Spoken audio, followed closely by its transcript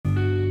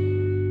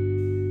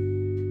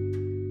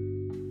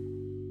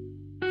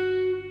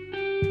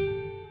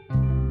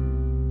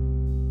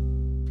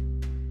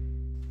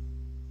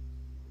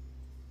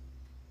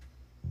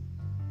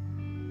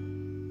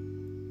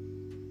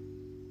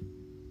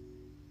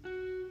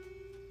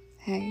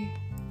Hey,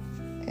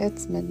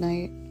 it's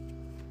midnight.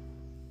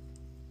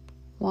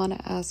 Want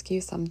to ask you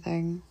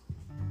something.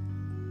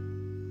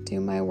 Do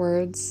my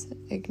words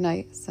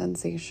ignite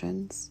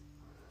sensations?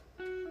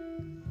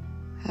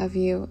 Have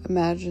you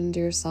imagined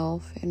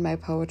yourself in my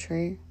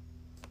poetry?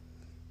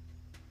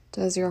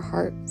 Does your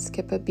heart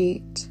skip a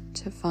beat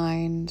to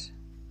find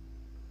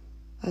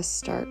a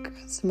stark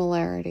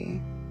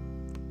similarity?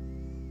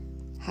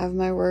 Have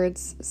my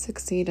words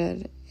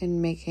succeeded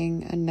in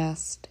making a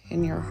nest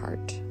in your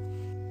heart?